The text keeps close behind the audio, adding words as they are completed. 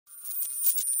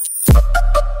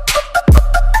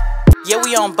Yeah,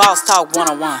 we on Boss Talk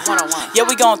 101. Yeah,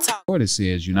 we gonna talk. It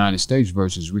says United States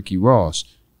versus Ricky Ross.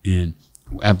 And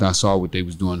after I saw what they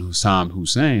was doing to Saddam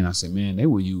Hussein, I said, man, they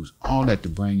will use all that to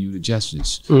bring you to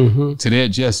justice, to their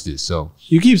justice. So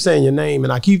you keep saying your name,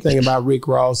 and I keep thinking about Rick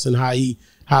Ross and how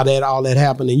all that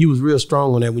happened. And you was real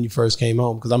strong on that when you first came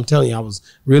home, because I'm telling you, I was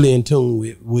really in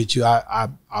tune with you. I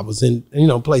was in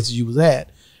places you was at,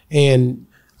 and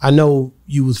I know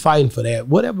you was fighting for that.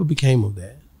 Whatever became of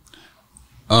that?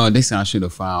 They said I should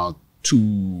have filed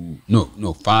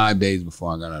 5 days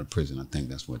before I got out of prison. I think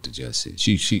that's what the judge said.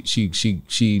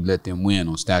 She let them win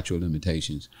on statute of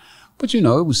limitations, but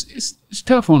it's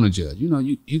tough on the judge.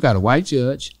 You got a white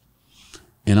judge,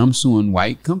 and I'm suing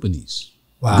white companies.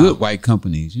 Wow. Good white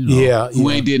companies, who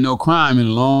ain't did no crime in a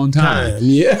long time.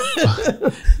 Yeah.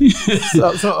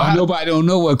 Nobody don't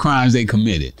know what crimes they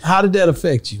committed. How did that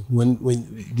affect you? When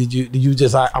did you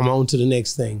just I'm on to the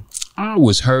next thing? I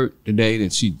was hurt the day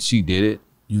that she did it,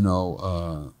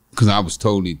 because I was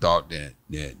totally thought that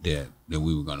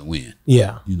we were gonna win.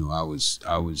 Yeah. I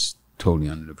was totally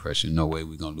under the pressure. No way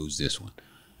we're gonna lose this one.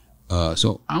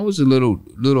 So I was a little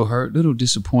hurt, little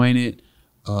disappointed.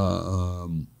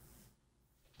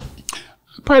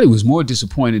 I probably was more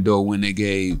disappointed though when they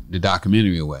gave the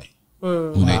documentary away.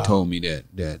 When they told me that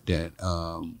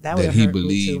he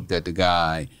believed that the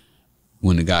guy,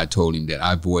 when the guy told him that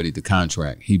I voided the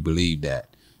contract, he believed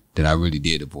that I really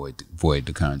did void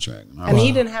the contract. And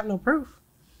he didn't have no proof.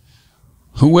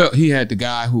 Well, he had the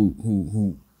guy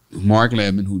who Mark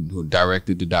Levin, who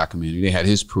directed the documentary. They had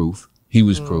his proof. He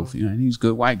was proof, and he's a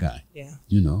good white guy. Yeah.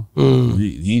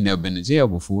 He ain't never been to jail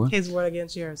before. His word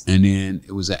against yours. And then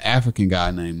it was an African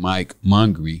guy named Mike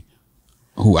Mungry,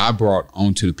 who I brought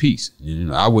onto the piece.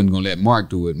 I wasn't gonna let Mark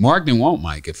do it. Mark didn't want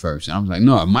Mike at first. I was like,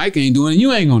 no, if Mike ain't doing it,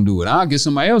 you ain't gonna do it. I'll get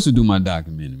somebody else to do my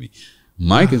documentary.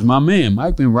 Mike is my man.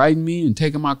 Mike been writing me and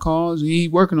taking my calls. He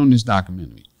working on this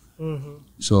documentary.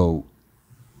 So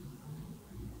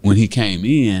when he came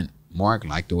in, Mark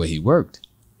liked the way he worked.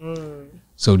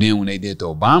 So then when they did the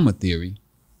Obama theory,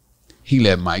 he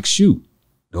let Mike shoot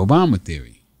the Obama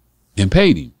theory and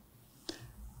paid him.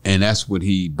 And that's what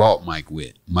he bought Mike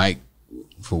with. Mike,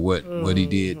 for what he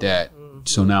did that.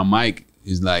 So now Mike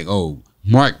is like, oh,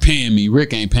 Mark paying me,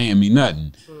 Rick ain't paying me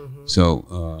nothing.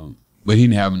 So, but he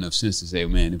didn't have enough sense to say,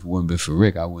 man, if it wouldn't been for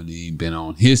Rick, I wouldn't have even been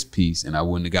on his piece and I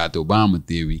wouldn't have got the Obama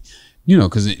theory.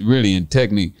 Because it really, and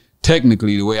technically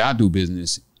the way I do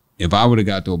business, if I would have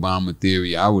got the Obama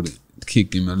theory, I would have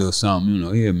kicked him a little something,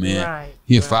 here, man,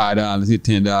 here $5, here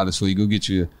 $10 so you go get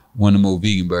you one of the more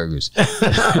vegan burgers.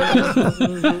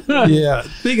 Yeah.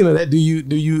 Speaking of that,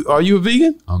 are you a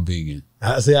vegan? I'm vegan.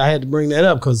 I had to bring that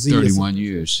up because 31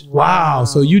 years. Wow.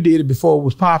 So you did it before it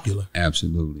was popular.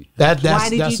 Absolutely. That's Why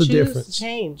did that's you the choose difference. to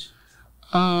change?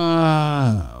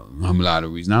 I'm a lot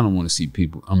of reasons. I don't want to see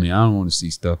people. I don't want to see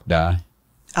stuff die.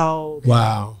 Oh. Okay.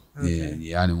 Wow. Okay.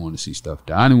 Yeah. I didn't want to see stuff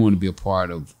die. I didn't want to be a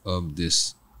part of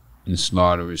this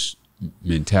slaughterous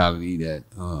mentality that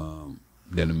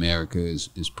America is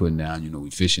putting down. We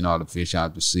fishing all the fish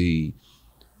out the sea.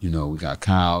 We got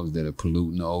cows that are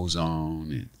polluting the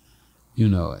ozone, and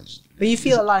But you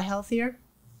feel a lot healthier?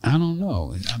 I don't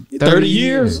know. 30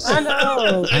 years. I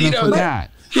know. I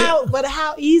forgot.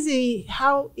 How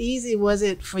easy was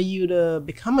it for you to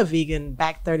become a vegan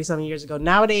back 30-something years ago?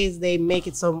 Nowadays they make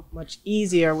it so much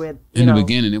easier with in the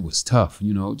beginning it was tough,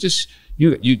 just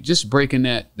you just breaking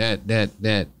that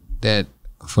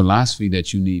philosophy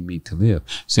that you need meat to live.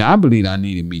 See, I believe I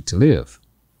needed meat to live.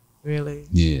 Really?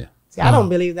 Yeah. See, I don't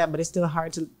believe that, but it's still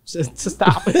hard to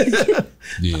stop.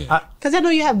 Yeah. Because I know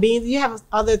you have beans, you have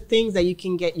other things that you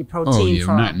can get your protein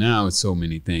from. Not now. It's so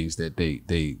many things that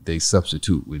they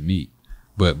substitute with meat.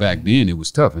 But back then it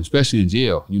was tough, especially in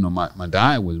jail. My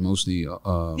diet was mostly I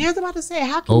was about to say,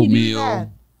 how can you do that?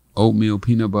 Oatmeal,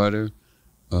 peanut butter,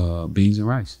 beans and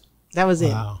rice. That was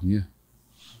it. Yeah.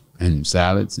 And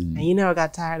salads and you never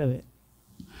got tired of it.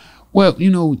 Well,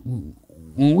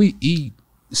 when we eat,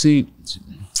 see,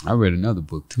 I read another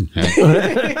book too.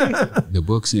 The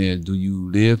book said, "Do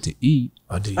you live to eat,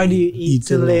 or do you eat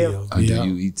to live? Or do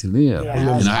you eat to live?" Yeah,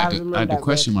 and I had to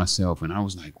question myself, and I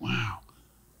was like, "Wow,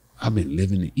 I've been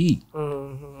living to eat,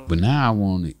 but now I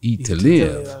want to eat to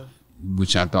live,"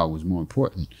 which I thought was more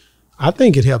important. I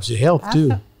think it helps your health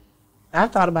too.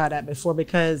 I've thought about that before,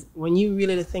 because when you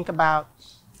really think about,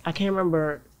 I can't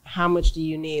remember how much do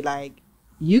you need, like,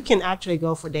 you can actually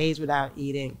go for days without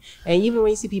eating. And even when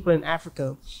you see people in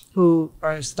Africa who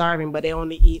are starving, but they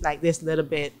only eat like this little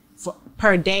bit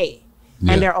per day,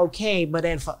 and they're okay. But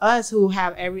then for us who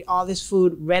have all this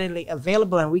food readily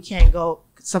available and we can't go,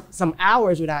 some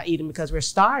hours without eating because we're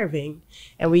starving,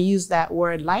 and we use that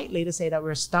word lightly to say that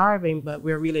we're starving, but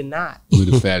we're really not. We're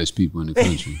the fattest people in the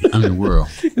country. I mean, the world.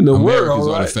 In the Americans world,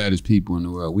 are right. the fattest people in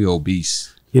the world. We're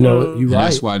obese. You know, you're And right.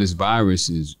 that's why this virus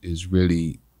is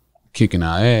really kicking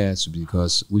our ass,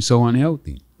 because we're so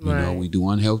unhealthy. You know, Right. we do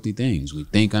unhealthy things. We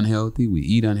think unhealthy. We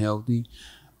eat unhealthy.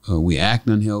 We act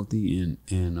unhealthy, and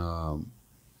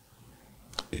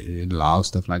it allows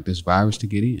stuff like this virus to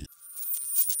get in.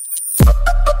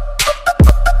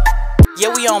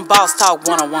 Yeah, we on Boss Talk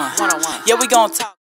 101. Yeah, we gonna talk.